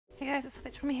guys,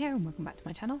 it's Romy here and welcome back to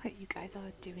my channel. Hope you guys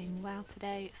are doing well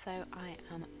today. So I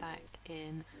am back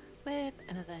in with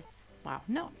another, wow,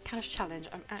 not cash challenge.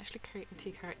 I'm actually creating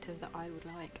two characters that I would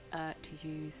like to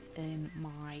use in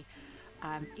my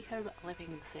eco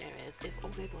living series. If all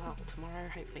goes well tomorrow,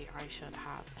 hopefully I should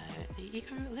have the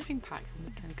eco living pack and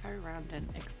we can go around and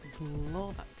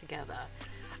explore that together.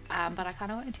 But I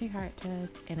kind of wanted two characters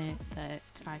in it that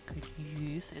I could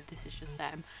use, so this is just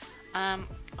them.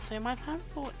 So my plan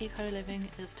for eco living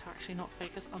is to actually not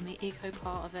focus on the eco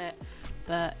part of it,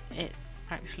 but it's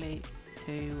actually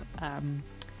to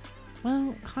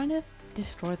well, kind of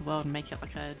destroy the world and make it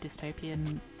like a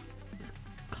dystopian,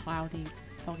 cloudy,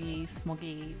 foggy,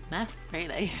 smoggy mess,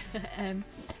 really.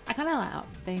 I kind of like that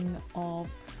thing of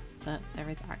that there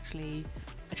is actually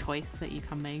a choice that you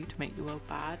can make to make the world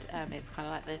bad. It's kind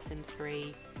of like the Sims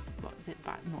 3, what is it,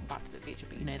 not Back to the Future,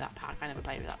 but you know that pack. I never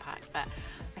played with that pack, but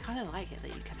I kind of like it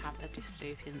that you can have a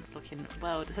dystopian looking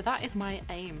world. So that is my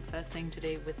aim. First thing to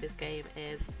do with this game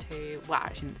is to, well,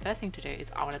 actually the first thing to do is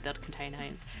I want to build container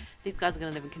homes. These guys are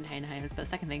going to live in container homes, but the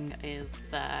second thing is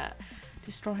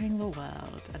destroying the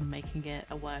world and making it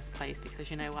a worse place,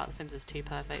 because you know what, The Sims is too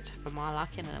perfect for my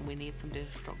liking and we need some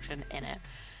destruction in it.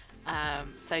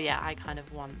 So yeah, I kind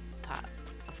of want that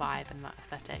vibe and that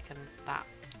aesthetic and that.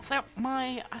 So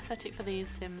my aesthetic for these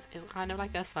Sims is kind of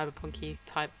like a cyberpunky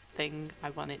type thing.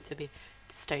 I want it to be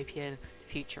dystopian,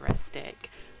 futuristic,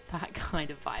 that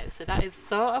kind of vibe. So that is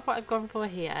sort of what I've gone for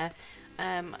here.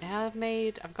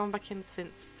 I've gone back in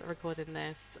since recording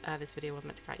this. This video was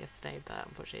meant to go out yesterday, but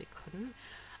unfortunately it couldn't.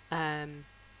 And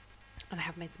I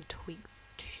have made some tweaks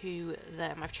to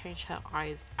them. I've changed her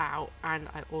eyes out, and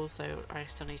I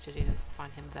still need to do this,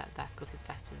 find him a vest because his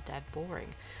vest is dead boring.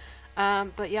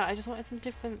 But yeah, I just wanted some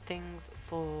different things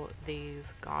for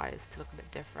these guys to look a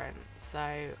bit different.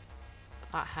 So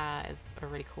that hair is a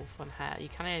really cool fun hair. You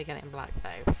can only get it in black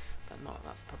though, but not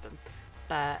that's a problem.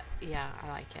 But yeah, I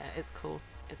like it. It's cool,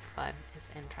 it's fun, it's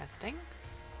interesting.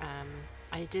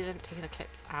 I did end up taking the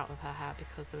clips out of her hair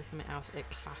because there was something else it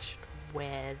clashed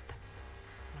with.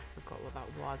 I forgot what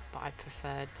that was, but I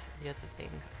preferred the other thing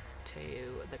to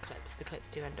the clips. The clips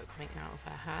do end up coming out of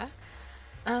her hair.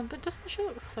 But doesn't she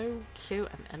look so cute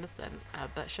and innocent?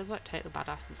 But she's like totally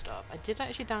badass and stuff. I did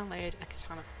actually download a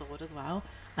katana sword as well,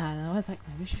 and I was like,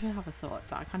 maybe she should have a sword,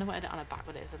 but I kind of wanted it on her back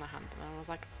with it in her hand, and I was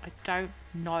like, I don't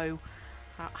know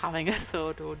how having a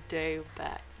sword will do,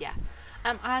 but yeah.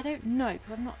 I don't know,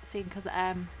 because I've not seen, because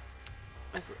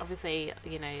obviously,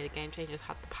 you know, the Game Changers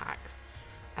had the packs,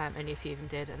 only a few of them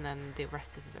did, and then the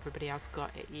rest of everybody else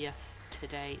got it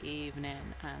yesterday evening,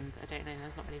 and I don't know,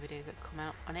 there's not many videos that come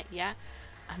out on it yet,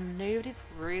 and nobody's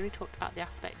really talked about the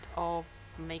aspect of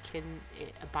making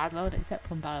it a bad world except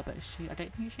Plumbella, but I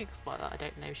don't think she explored that. I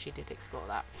don't know if she did explore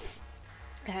that.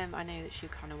 I know that she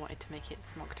kind of wanted to make it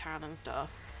Smog Town and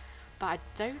stuff, but I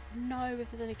don't know if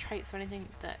there's any traits or anything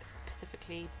that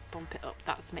specifically bump it up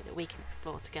that's something that we can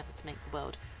explore together to make the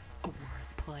world a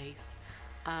worse place.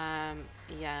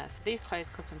 Yeah, so these clothes,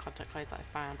 custom content clothes that I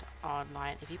found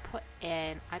online, if you put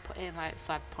in, I put in like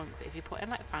cyberpunk, but if you put in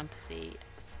like fantasy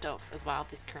stuff as well,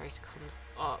 this creator comes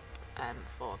up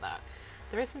for that.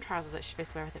 There is some trousers that she's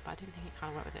supposed to wear with it, but I didn't think it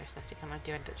kind of went with her aesthetic, and I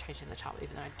do end up changing the top,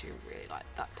 even though I do really like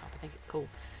that top. I think it's cool,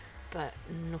 but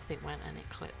nothing went, and it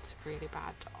clipped really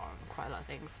bad on quite a lot of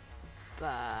things. But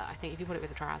I think if you put it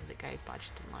with the trousers it goes, but I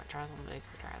just didn't like trousers on those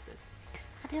trousers.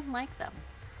 I didn't like them.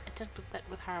 It didn't fit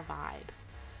with her vibe.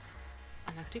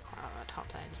 And I could do quite a lot of top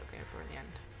that I ended up going for in the end.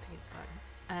 I think it's fun.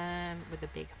 With the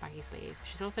big baggy sleeves.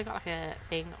 She's also got like a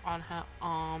thing on her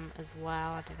arm as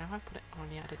well. I don't know if I put it on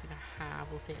yet. I don't think I have.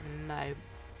 We'll see it in a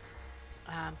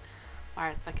mo. Where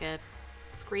it's like a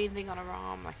screen thing on her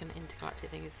arm, like an intergalactic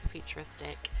thing. It's a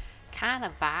futuristic kind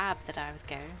of vibe that I was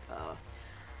going for.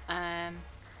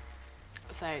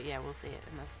 So yeah, we'll see it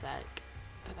in a sec.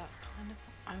 But that's kind of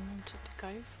what I wanted to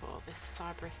go for, this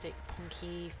cyberistic,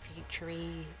 punky,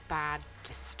 futury, bad,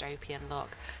 dystopian look.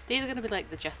 These are going to be like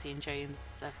the Jesse and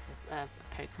James of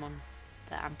Pokemon,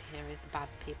 the anti-heroes, the bad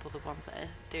people, the ones that are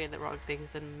doing the wrong things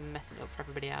and messing it up for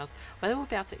everybody else. Whether we'll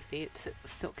be able to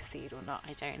succeed or not,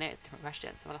 I don't know, it's a different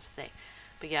question, so we'll have to see.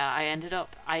 But yeah,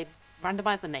 I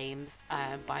randomised the names,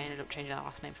 but I ended up changing the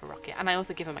last name to Rocket, and I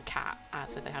also give them a cat,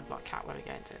 so they had got a cat when we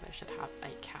go into it, they should have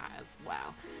a cat as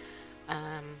well.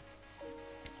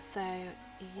 So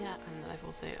yeah, and I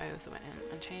also went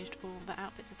in and changed all the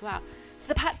outfits as well. So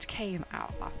the patch came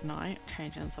out last night,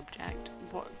 changing the subject.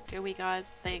 What do we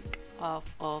guys think of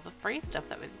all the free stuff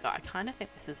that we've got? I kind of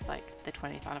think this is like the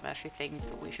 20th anniversary thing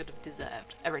that we should have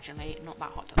deserved originally, not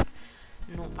that hot tub,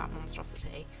 not that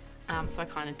monstrosity. So I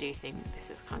kind of do think this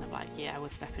is kind of like, yeah, we're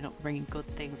stepping up, bringing good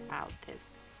things out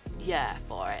this yeah,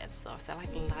 for it and stuff. So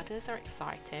like ladders are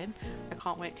exciting. I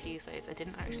can't wait to use those. I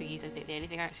didn't actually use anything. The only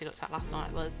thing I actually looked at last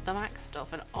night was the Mac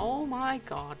stuff, and oh my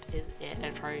god, is it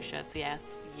atrocious.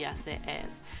 Yes it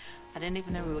is. I didn't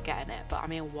even know we were getting it, but I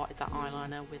mean, what is that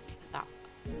eyeliner with that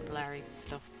blurry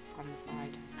stuff on the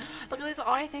side? Look at this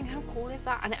eye thing, how cool is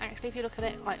that? And it actually, if you look at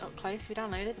it like up close, if you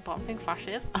download it, the bottom thing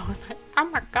flashes. I was like, oh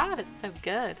my god, it's so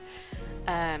good.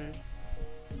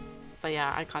 So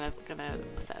yeah, I kind of gonna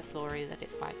set a story that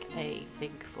it's like a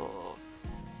thing for,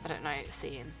 I don't know,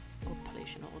 seeing all the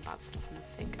pollution, all the bad stuff and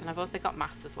everything. And I've also got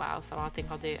masks as well, so I think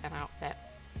I'll do an outfit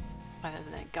whether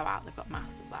they go out, they've got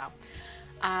masks as well.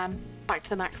 Back to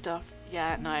the Mac stuff.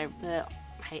 Yeah, no,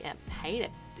 hate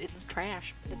it. It's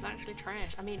trash. It's actually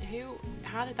trash. I mean,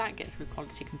 how did that get through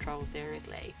quality control,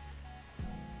 seriously?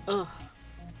 Ugh.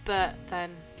 But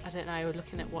then, I don't know,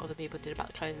 looking at what other people did about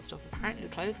the clothes and stuff, apparently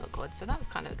the clothes look good, so that's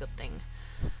kind of a good thing.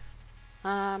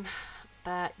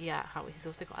 But yeah, he's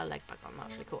also got a leg bag on,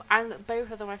 that's really cool. And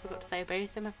both of them, I forgot to say, both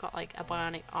of them have got like a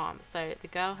bionic arm. So the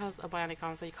girl has a bionic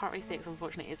arm, so you can't really see it because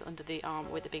unfortunately it's under the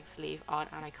arm with the big sleeve on,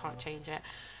 and I can't change it.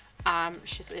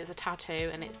 It's a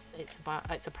tattoo, and it's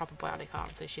a proper bionic arm,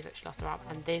 so she's actually lost her arm.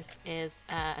 And this is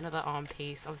another arm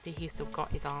piece. Obviously he's still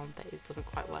got his arm, but it doesn't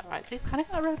quite work right. So he's kind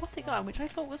of got a robotic arm, which I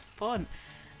thought was fun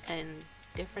and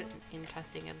different,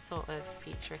 interesting, and sort of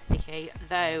futuristic-y.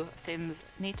 Though Sims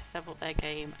need to step up their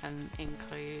game and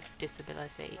include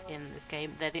disability in this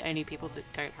game. They're the only people that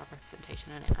don't have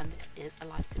representation in it, and this is a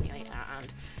life simulator,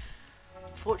 and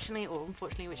fortunately or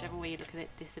unfortunately, whichever way you look at it,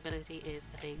 disability is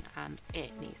a thing and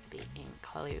it needs to be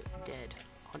included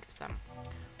 100%.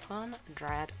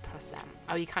 100%.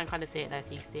 Oh, you can kind of see it there,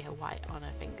 so you can see her white on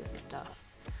her fingers and stuff.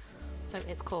 So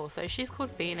it's cool. So she's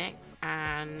called Phoenix,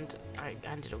 and I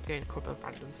ended up going a couple of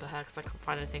randoms for her because I couldn't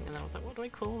find anything, and I was like, what do I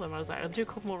call them? I was like, I'll do a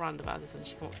couple more random others, and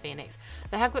she came up with Phoenix.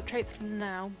 They have got traits for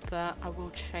now, but I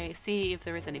will see if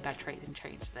there is any bad traits and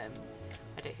change them.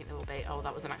 I don't think there will be. Oh,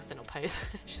 that was an accidental pose.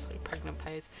 She's like a pregnant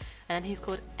pose. And then he's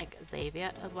called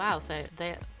Xavier as well, so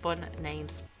they're fun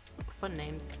names.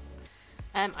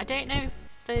 I don't know if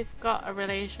they've got a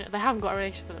relation. They haven't got a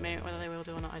relationship at the moment. Whether they will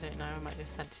do or not, I don't know. I might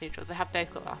just send it to each other. They have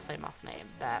both got the same last name,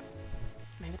 but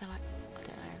maybe they're like, I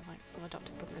don't know, like some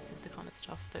adopted brother and sister kind of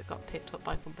stuff that got picked up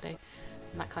by somebody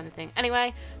and that kind of thing.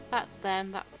 Anyway, that's them.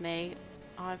 That's me.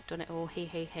 I've done it all.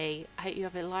 He. I hope you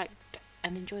have liked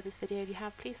and enjoyed this video. If you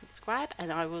have, please subscribe,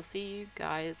 and I will see you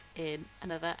guys in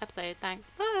another episode.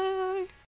 Thanks. Bye.